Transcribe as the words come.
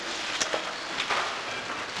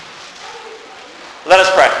Let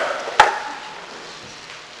us pray.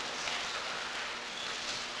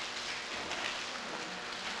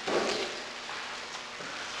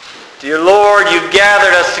 Dear Lord, you've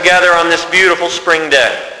gathered us together on this beautiful spring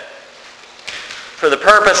day for the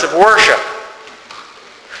purpose of worship,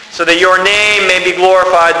 so that your name may be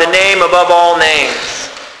glorified, the name above all names.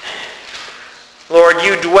 Lord,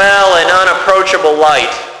 you dwell in unapproachable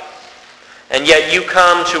light, and yet you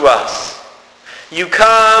come to us. You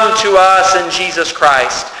come to us in Jesus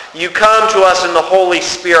Christ. You come to us in the Holy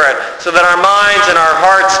Spirit, so that our minds and our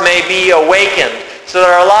hearts may be awakened, so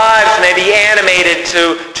that our lives may be animated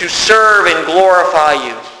to serve and glorify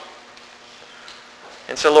you.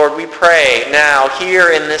 And so, Lord, we pray now,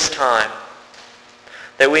 here in this time,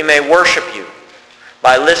 that we may worship you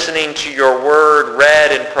by listening to your word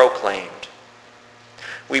read and proclaimed.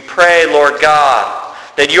 We pray, Lord God,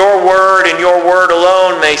 that your word and your word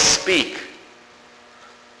alone may speak,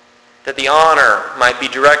 that the honor might be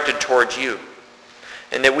directed towards you,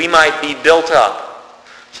 and that we might be built up,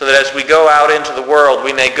 so that as we go out into the world,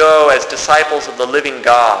 we may go as disciples of the living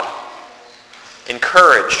God,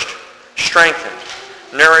 encouraged, strengthened,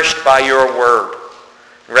 nourished by your word,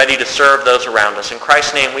 ready to serve those around us. In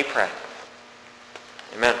Christ's name we pray.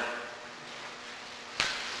 Amen.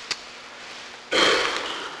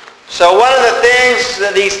 So one of the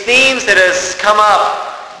things, these themes that has come up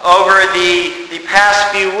over the past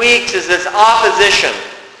few weeks is this opposition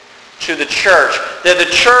to the church. That the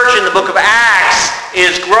church in the book of Acts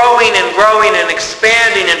is growing and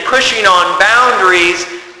expanding and pushing on boundaries,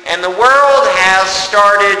 and the world has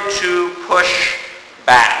started to push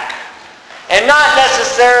back. And not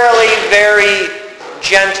necessarily very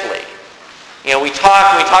gently. You know, we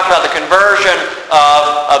talked about the conversion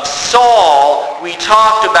of Saul. We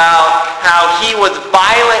talked about how he was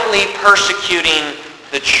violently persecuting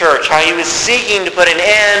the church, how he was seeking to put an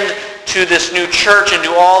end to this new church and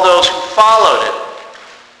to all those who followed it.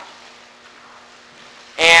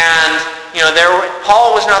 And, you know,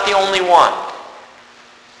 Paul was not the only one.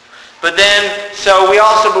 But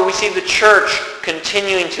we see the church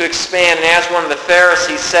continuing to expand. And as one of the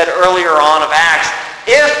Pharisees said earlier on of Acts,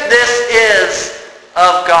 if this is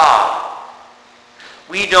of God,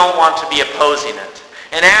 we don't want to be opposing it.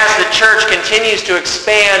 And as the church continues to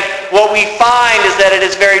expand, what we find is that it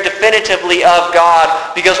is very definitively of God,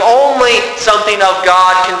 because only something of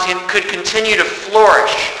God could continue to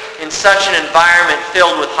flourish in such an environment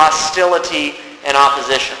filled with hostility and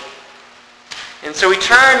opposition. And so we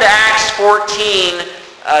turn to Acts 14,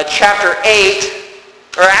 chapter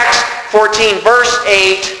 8, or Acts 14, verse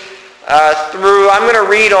 8, I'm going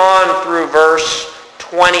to read on through verse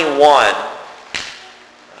 21.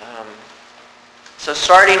 So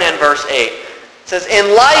starting in verse 8, it says,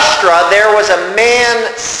 "In Lystra there was a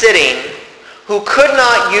man sitting who could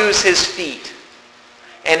not use his feet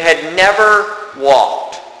and had never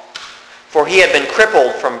walked, for he had been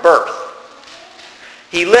crippled from birth.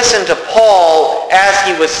 He listened to Paul as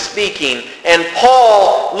he was speaking, and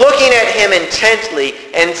Paul, looking at him intently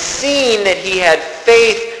and seeing that he had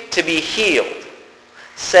faith to be healed,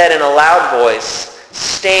 said in a loud voice,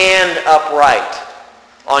 'Stand upright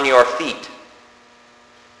on your feet.'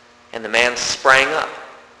 And the man sprang up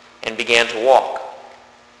and began to walk.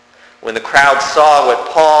 When the crowd saw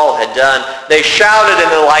what Paul had done, they shouted in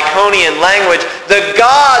the Lycaonian language, 'The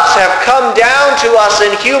gods have come down to us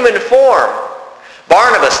in human form.'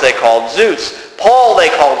 Barnabas they called Zeus. Paul they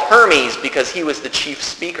called Hermes, because he was the chief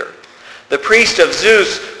speaker. The priest of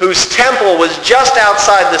Zeus, whose temple was just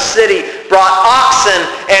outside the city, brought oxen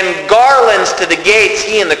and garlands to the gates.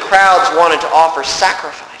 He and the crowds wanted to offer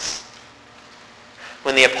sacrifice.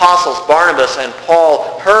 When the apostles Barnabas and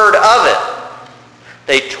Paul heard of it,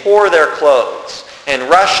 they tore their clothes and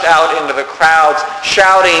rushed out into the crowds,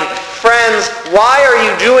 shouting, 'Friends, why are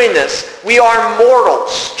you doing this? We are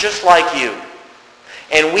mortals, just like you.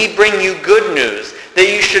 And we bring you good news, that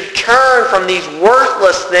you should turn from these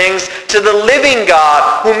worthless things to the living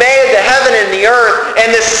God, who made the heaven and the earth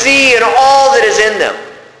and the sea and all that is in them.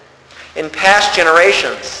 In past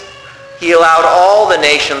generations, he allowed all the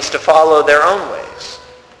nations to follow their own ways.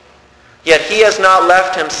 Yet he has not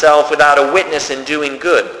left himself without a witness in doing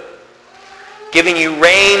good, giving you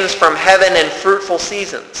rains from heaven and fruitful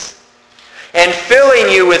seasons, and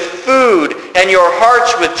filling you with food and your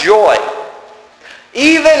hearts with joy.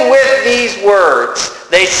 Even with these words,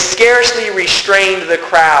 they scarcely restrained the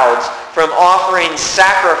crowds from offering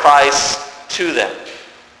sacrifice to them.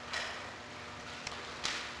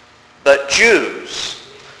 But Jews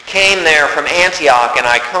came there from Antioch and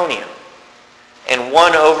Iconium and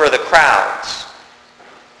won over the crowds.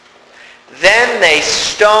 Then they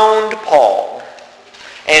stoned Paul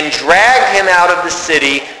and dragged him out of the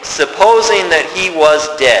city, supposing that he was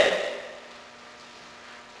dead.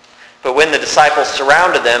 But when the disciples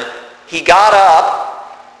surrounded them, he got up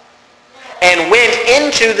and went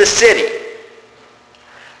into the city.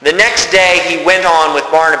 The next day he went on with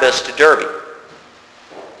Barnabas to Derbe.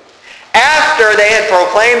 After they had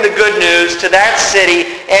proclaimed the good news to that city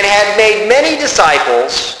and had made many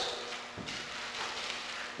disciples,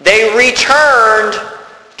 they returned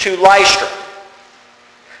to Lystra,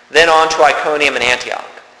 then on to Iconium and Antioch.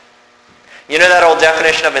 You know that old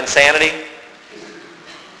definition of insanity?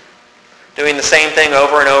 Doing the same thing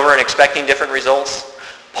over and over and expecting different results?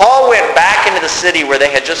 Paul went back into the city where they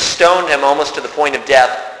had just stoned him almost to the point of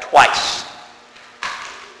death twice.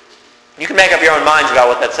 You can make up your own minds about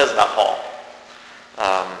what that says about Paul.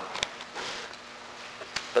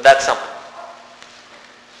 But that's something.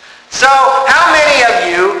 So, how many of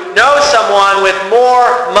you know someone with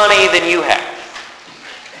more money than you have?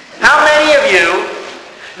 How many of you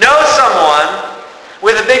know someone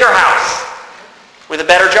with a bigger house, with a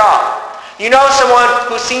better job? You know someone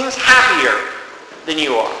who seems happier than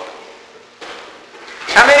you are?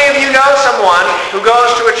 How many of you know someone who goes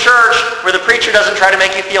to a church where the preacher doesn't try to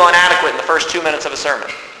make you feel inadequate in the first 2 minutes of a sermon?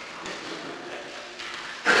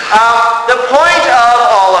 The point of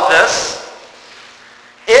all of this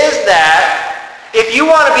is that if you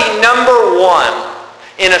want to be number one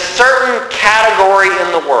in a certain category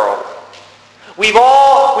in the world, we've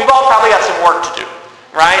all probably got some work to do,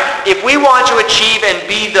 right? If we want to achieve and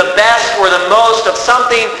be the best or the most of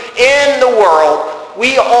something in the world,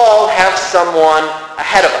 we all have someone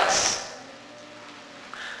ahead of us.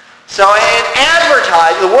 So in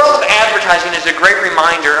advertising, the world of advertising is a great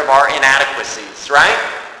reminder of our inadequacies, right?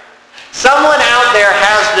 Someone out there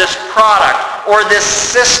has this product or this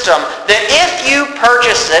system that if you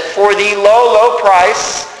purchase it for the low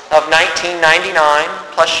price of $19.99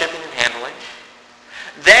 plus shipping and handling,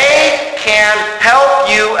 they can help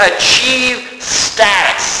you achieve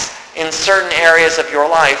status in certain areas of your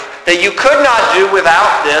life that you could not do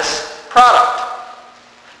without this product.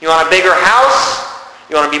 You want a bigger house?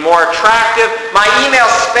 You want to be more attractive? My email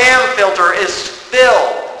spam filter is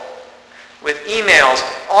filled with emails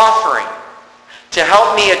offering to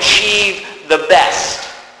help me achieve the best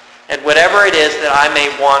at whatever it is that I may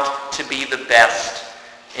want to be the best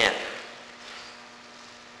in.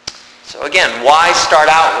 So again, why start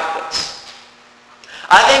out with this?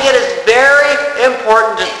 I think it is very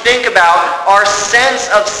important to think about our sense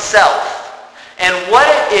of self and what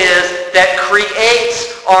it is that creates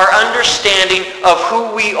our understanding of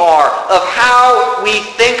who we are, of how we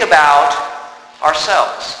think about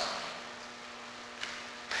ourselves.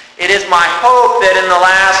 It is my hope that in the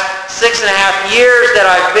last 6.5 years that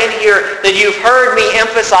I've been here, that you've heard me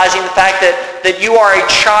emphasizing the fact that you are a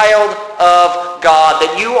child of God,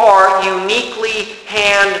 that you are uniquely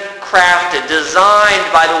handcrafted, designed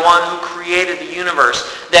by the one who created the universe,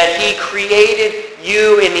 that he created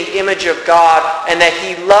you in the image of God, and that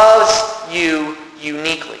he loves you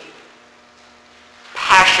uniquely,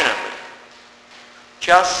 passionately,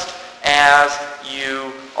 just as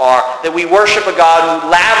you are. That we worship a God who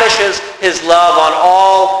lavishes his love on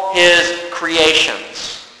all his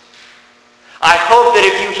creations. I hope that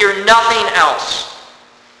if you hear nothing else,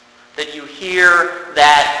 that you hear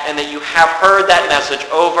that and that you have heard that message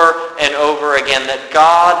over and over again, that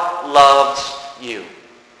God loves you.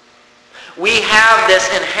 We have this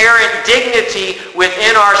inherent dignity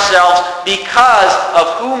within ourselves because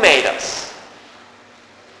of who made us.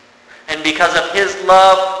 And because of his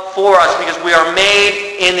love for us, because we are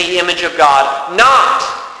made in the image of God, not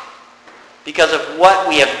because of what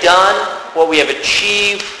we have done, what we have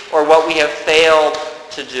achieved, or what we have failed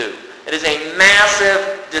to do. It is a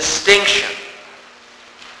massive distinction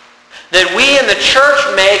that we in the church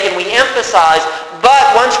make and we emphasize, but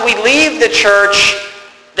once we leave the church,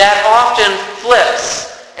 that often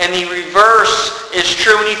flips and the reverse is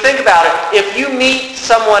true. When you think about it, if you meet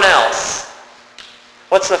someone else,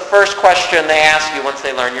 what's the first question they ask you once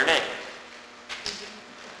they learn your name?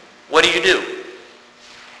 What do you do?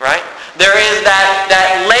 Right? There is that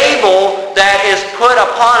label that is put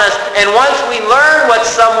upon us, and once we learn what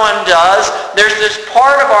someone does, there's this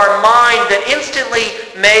part of our mind that instantly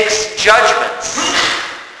makes judgments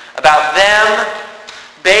about them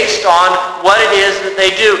based on what it is that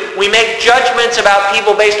they do. We make judgments about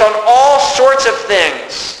people based on all sorts of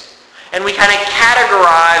things. And we kind of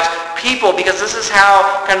categorize people because this is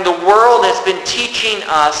how kind of the world has been teaching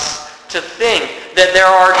us to think, that there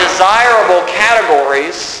are desirable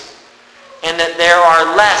categories and that there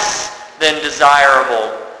are less than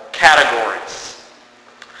desirable categories.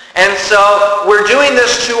 And so we're doing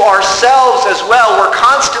this to ourselves as well. We're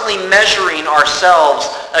constantly measuring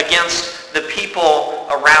ourselves against the people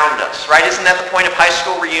around us, right? Isn't that the point of high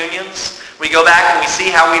school reunions? We go back and we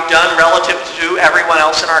see how we've done relative to everyone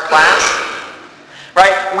else in our class,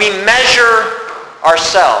 right? We measure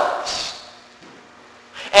ourselves.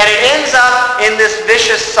 And it ends up in this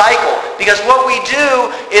vicious cycle because what we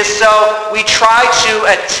do is so we try to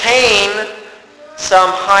attain some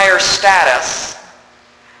higher status,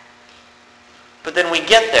 but then we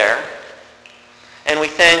get there and we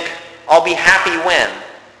think, I'll be happy when?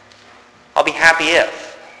 I'll be happy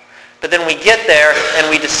if. But then we get there and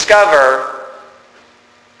we discover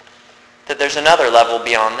that there's another level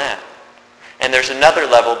beyond that. And there's another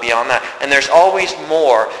level beyond that. And there's always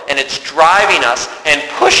more. And it's driving us and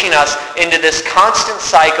pushing us into this constant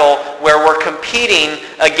cycle where we're competing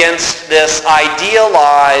against this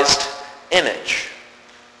idealized image.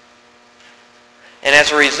 And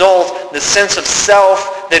as a result, the sense of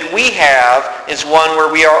self that we have is one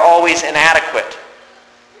where we are always inadequate.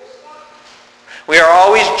 We are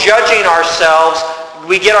always judging ourselves.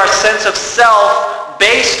 We get our sense of self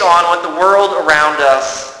based on what the world around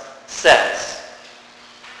us says.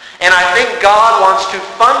 And I think God wants to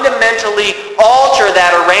fundamentally alter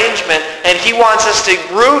that arrangement, and he wants us to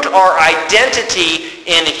root our identity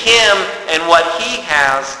in him and what he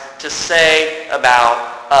has to say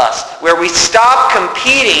about us, where we stop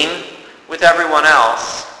competing with everyone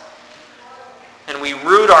else and we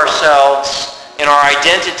root ourselves in our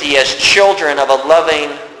identity as children of a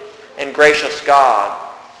loving and gracious God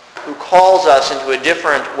who calls us into a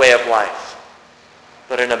different way of life,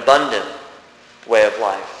 but an abundant way of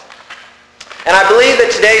life. And I believe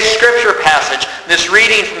that today's scripture passage, this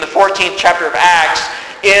reading from the 14th chapter of Acts,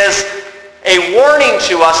 is a warning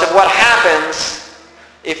to us of what happens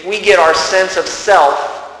if we get our sense of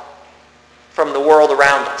self from the world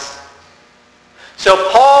around us.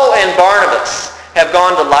 So Paul and Barnabas have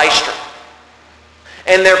gone to Lystra,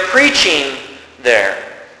 and they're preaching there.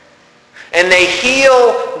 And they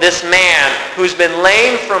heal this man who's been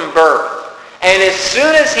lame from birth. And as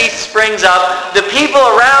soon as he springs up, the people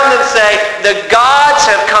around them say, the gods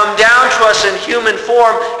have come down to us in human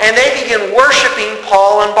form, and they begin worshiping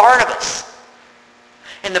Paul and Barnabas.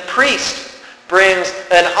 And the priest brings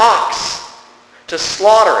an ox to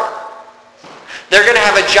slaughter it. They're going to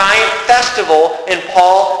have a giant festival in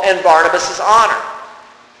Paul and Barnabas' honor.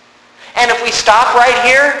 And if we stop right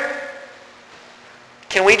here,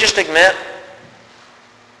 can we just admit,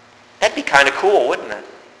 that'd be kind of cool, wouldn't it?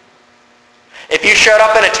 If you showed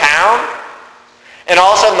up in a town and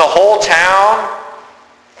all of a sudden the whole town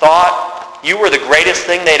thought you were the greatest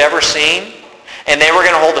thing they'd ever seen and they were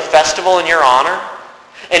going to hold a festival in your honor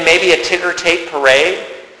and maybe a ticker tape parade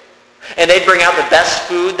and they'd bring out the best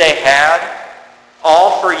food they had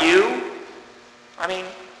all for you, I mean,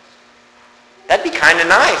 that'd be kind of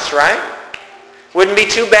nice, right? Wouldn't be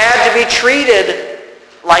too bad to be treated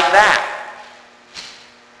like that.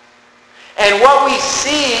 And what we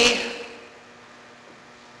see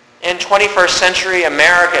in 21st century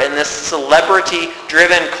America in this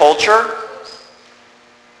celebrity-driven culture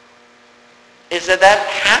is that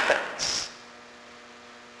happens.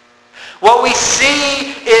 What we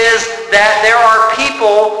see is that there are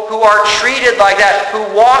people who are treated like that, who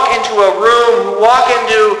walk into a room, who walk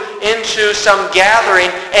into some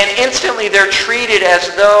gathering, and instantly they're treated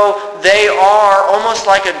as though they are almost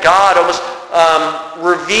like a god, almost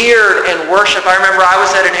revered and worshipped. I remember I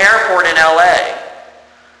was at an airport in LA,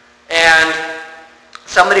 and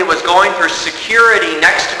somebody was going through security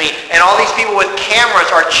next to me, and all these people with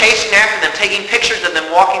cameras are chasing after them, taking pictures of them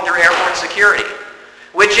walking through airport security.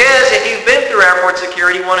 Which is, if you've been through airport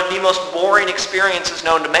security, one of the most boring experiences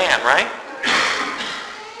known to man, right?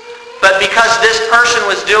 But because this person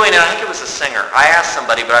was doing it, I think it was a singer. I asked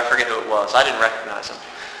somebody, but I forget who it was. I didn't recognize him.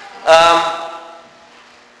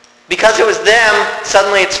 Because it was them,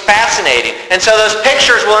 suddenly it's fascinating. And so those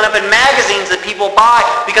pictures will end up in magazines that people buy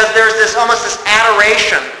because there's almost this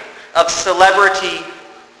adoration of celebrity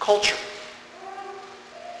culture.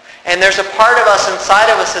 And there's a part of us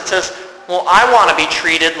inside of us that says, well, I want to be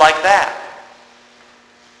treated like that.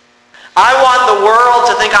 I want the world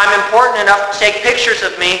to think I'm important enough to take pictures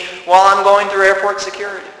of me while I'm going through airport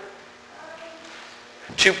security.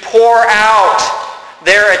 To pour out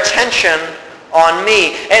their attention on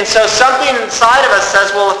me. And so something inside of us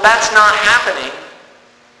says, well, if that's not happening,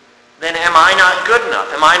 then am I not good enough?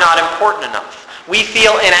 Am I not important enough? We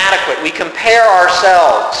feel inadequate. We compare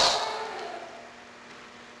ourselves.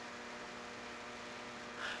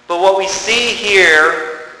 But what we see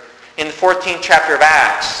here in the 14th chapter of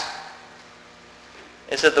Acts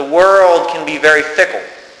is that the world can be very fickle.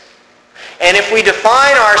 And if we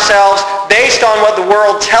define ourselves based on what the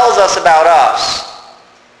world tells us about us,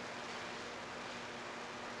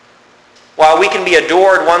 while we can be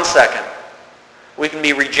adored one second, we can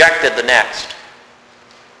be rejected the next.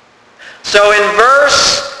 So in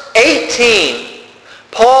verse 18,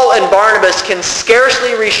 Paul and Barnabas can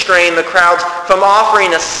scarcely restrain the crowds from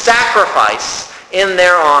offering a sacrifice in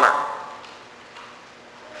their honor.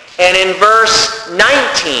 And in verse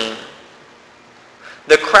 19,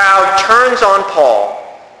 the crowd turns on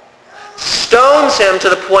Paul, stones him to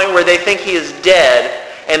the point where they think he is dead,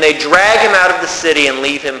 and they drag him out of the city and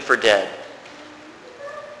leave him for dead.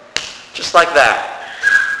 Just like that.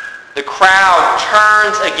 The crowd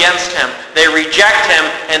turns against him. They reject him,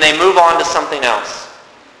 and they move on to something else.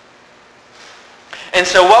 And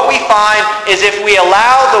so what we find is if we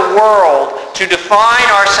allow the world to define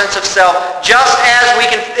our sense of self, just as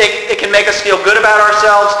it can make us feel good about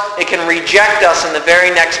ourselves, it can reject us in the very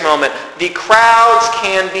next moment. The crowds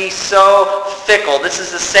can be so fickle. This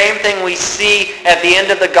is the same thing we see at the end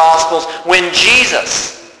of the Gospels when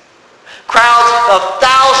Jesus, crowds of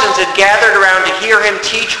thousands had gathered around to hear him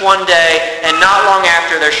teach one day, and not long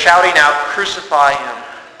after they're shouting out, "Crucify him,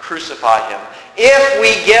 crucify him." If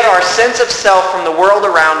we get our sense of self from the world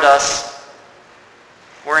around us,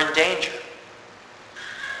 we're in danger.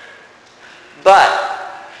 But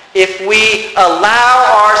if we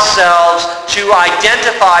allow ourselves to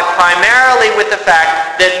identify primarily with the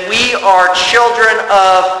fact that we are children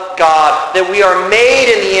of God, that we are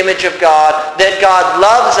made in the image of God, that God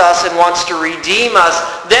loves us and wants to redeem us,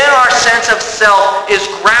 then our sense of self is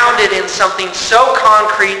grounded in something so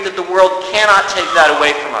concrete that the world cannot take that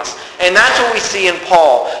away from us. And that's what we see in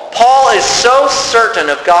Paul. Paul is so certain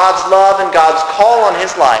of God's love and God's call on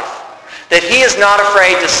his life that he is not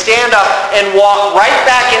afraid to stand up and walk right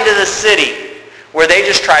back into the city where they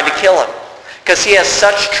just tried to kill him. Because he has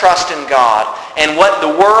such trust in God. And what the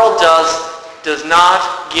world does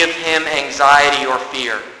not give him anxiety or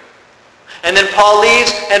fear. And then Paul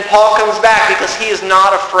leaves and Paul comes back because he is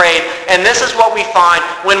not afraid. And this is what we find.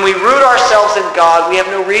 When we root ourselves in God, we have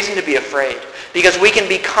no reason to be afraid. Because we can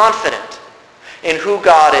be confident in who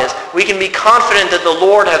God is. We can be confident that the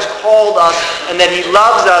Lord has called us and that he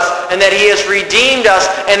loves us and that he has redeemed us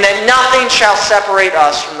and that nothing shall separate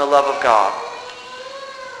us from the love of God.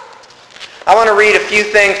 I want to read a few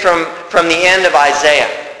things from the end of Isaiah.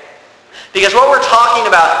 Because what we're talking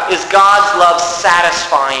about is God's love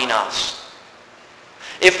satisfying us.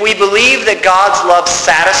 If we believe that God's love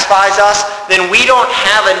satisfies us, then we don't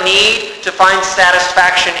have a need to find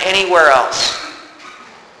satisfaction anywhere else.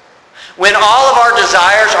 When all of our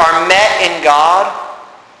desires are met in God,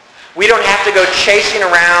 we don't have to go chasing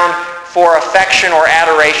around for affection or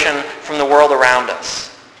adoration from the world around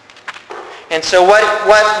us. And so what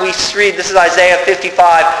we read, this is Isaiah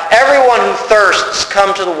 55, "Everyone who thirsts,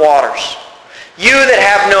 come to the waters. You that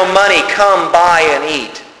have no money, come buy and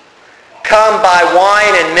eat. Come buy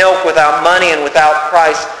wine and milk without money and without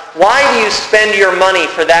price. Why do you spend your money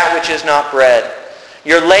for that which is not bread,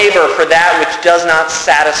 your labor for that which does not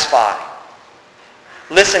satisfy?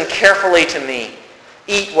 Listen carefully to me.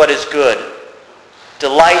 Eat what is good.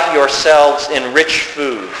 Delight yourselves in rich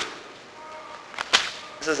food."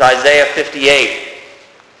 This is Isaiah 58.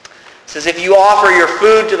 It says, "If you offer your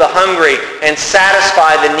food to the hungry and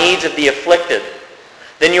satisfy the needs of the afflicted,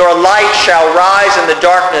 then your light shall rise in the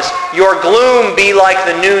darkness, your gloom be like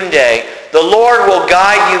the noonday. The Lord will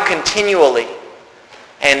guide you continually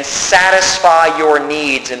and satisfy your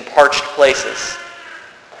needs in parched places,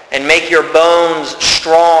 and make your bones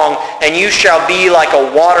strong, and you shall be like a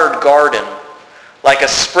watered garden, like a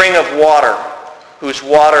spring of water, whose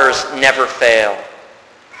waters never fail.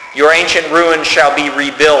 Your ancient ruins shall be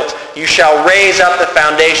rebuilt. You shall raise up the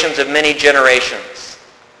foundations of many generations."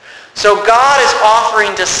 So God is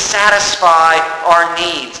offering to satisfy our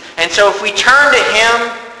needs. And so if we turn to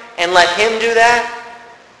him and let him do that,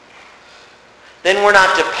 then we're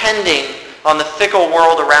not depending on the fickle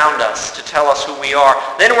world around us to tell us who we are.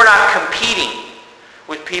 Then we're not competing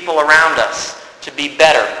with people around us to be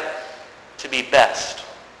better, to be best.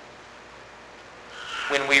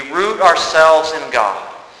 When we root ourselves in God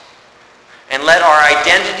and let our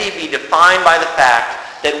identity be defined by the fact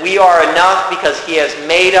that we are enough because he has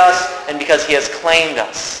made us and because he has claimed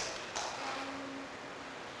us,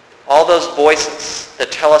 all those voices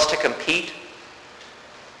that tell us to compete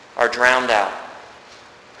are drowned out.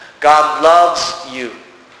 God loves you.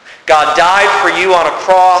 God died for you on a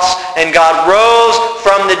cross, and God rose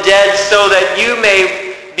from the dead so that you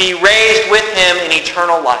may be raised with him in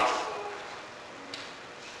eternal life.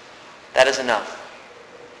 That is enough.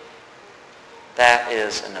 That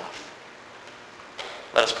is enough.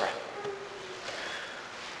 Let us pray.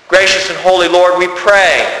 Gracious and holy Lord, we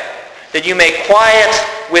pray that you may quiet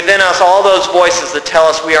within us all those voices that tell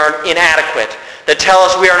us we are inadequate, that tell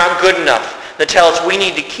us we are not good enough, that tell us we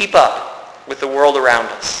need to keep up with the world around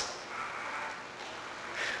us.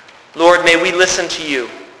 Lord, may we listen to you.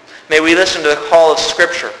 May we listen to the call of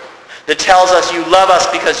Scripture that tells us you love us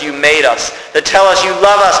because you made us, that tell us you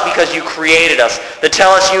love us because you created us, that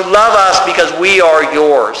tell us you love us because we are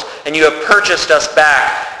yours and you have purchased us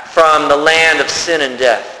back from the land of sin and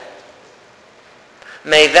death.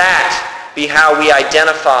 May that be how we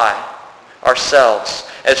identify ourselves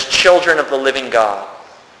as children of the living God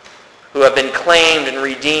who have been claimed and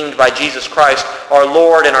redeemed by Jesus Christ, our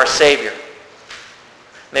Lord and our Savior.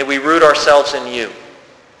 May we root ourselves in you.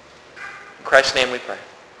 In Christ's name we pray.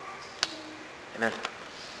 Amen.